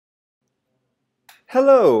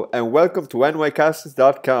Hello and welcome to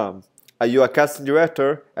NYCastings.com. Are you a casting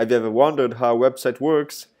director? Have you ever wondered how a website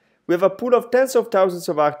works? We have a pool of tens of thousands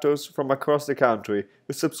of actors from across the country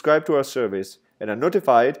who subscribe to our service and are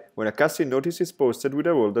notified when a casting notice is posted with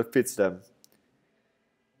a role that fits them.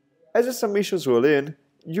 As your submissions roll in,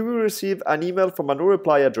 you will receive an email from a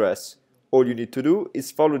no-reply address. All you need to do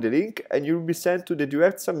is follow the link and you will be sent to the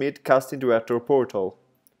DirectSubmit Casting Director portal.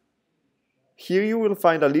 Here you will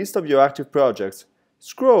find a list of your active projects.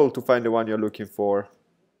 Scroll to find the one you're looking for.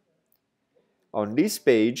 On this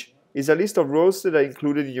page is a list of roles that are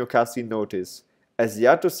included in your casting notice. As the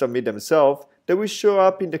actors submit themselves, they will show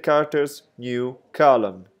up in the character's New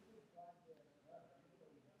column.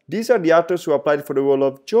 These are the actors who applied for the role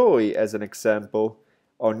of Joy as an example.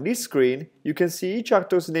 On this screen, you can see each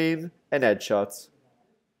actor's name and headshots.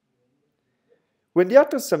 When the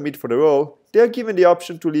actors submit for the role, they are given the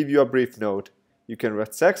option to leave you a brief note. You can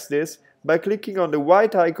retext this by clicking on the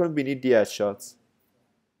white icon beneath the headshots.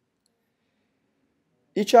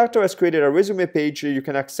 Each actor has created a resume page that you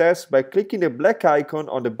can access by clicking the black icon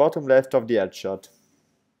on the bottom left of the headshot.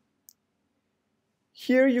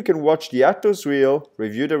 Here you can watch the actor's reel,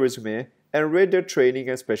 review their resume, and rate their training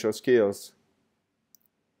and special skills.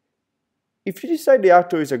 If you decide the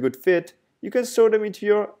actor is a good fit, you can sort them into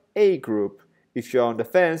your A group. If you are on the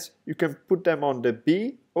fence, you can put them on the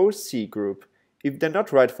B or C group. If they're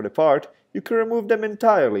not right for the part, you can remove them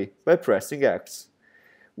entirely by pressing X.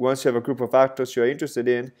 Once you have a group of actors you are interested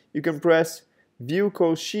in, you can press View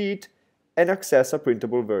Call Sheet and access a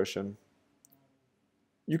printable version.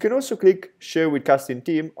 You can also click Share with Casting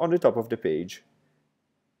Team on the top of the page.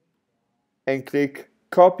 And click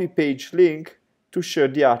Copy Page Link to share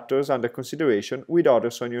the actors under consideration with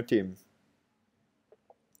others on your team.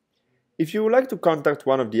 If you would like to contact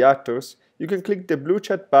one of the actors, you can click the blue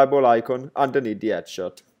chat bubble icon underneath the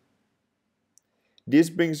headshot.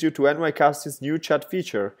 This brings you to NYCastings' new chat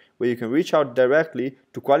feature, where you can reach out directly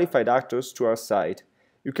to qualified actors to our site.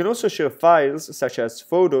 You can also share files such as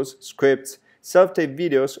photos, scripts, self-tape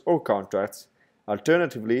videos, or contracts.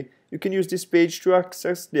 Alternatively, you can use this page to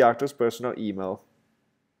access the actor's personal email.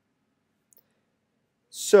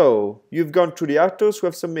 So, you've gone through the actors who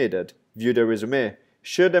have submitted, viewed their resume,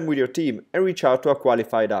 share them with your team, and reach out to a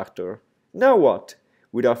qualified actor. Now what?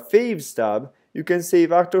 With our Faves tab, you can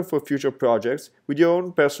save actors for future projects with your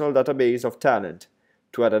own personal database of talent.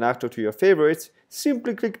 To add an actor to your favorites,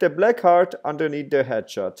 simply click the black heart underneath their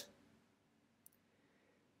headshot.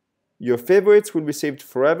 Your favorites will be saved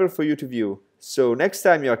forever for you to view, so next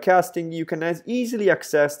time you are casting, you can as easily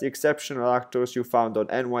access the exceptional actors you found on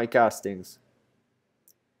NYCastings.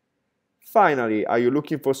 Finally, are you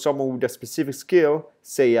looking for someone with a specific skill,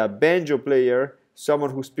 say a banjo player,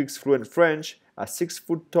 someone who speaks fluent French, a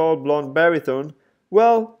 6-foot-tall blonde baritone?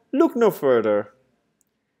 Well, look no further.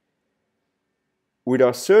 With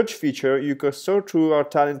our search feature, you can sort through our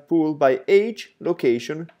talent pool by age,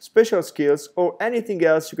 location, special skills, or anything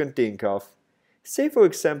else you can think of. Say for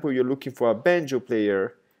example you're looking for a banjo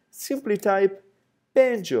player. Simply type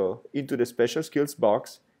banjo into the special skills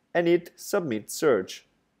box and hit Submit Search.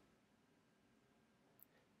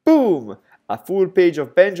 Boom! A full page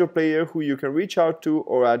of banjo player who you can reach out to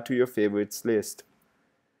or add to your favorites list.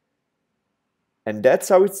 And that's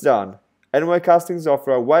how it's done. NYCastings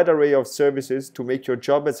offer a wide array of services to make your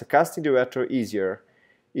job as a casting director easier.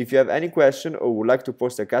 If you have any question or would like to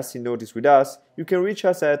post a casting notice with us, you can reach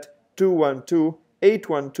us at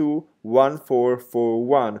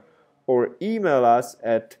 212-812-1441 or email us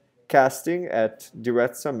at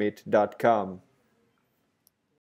casting@directsubmit.com.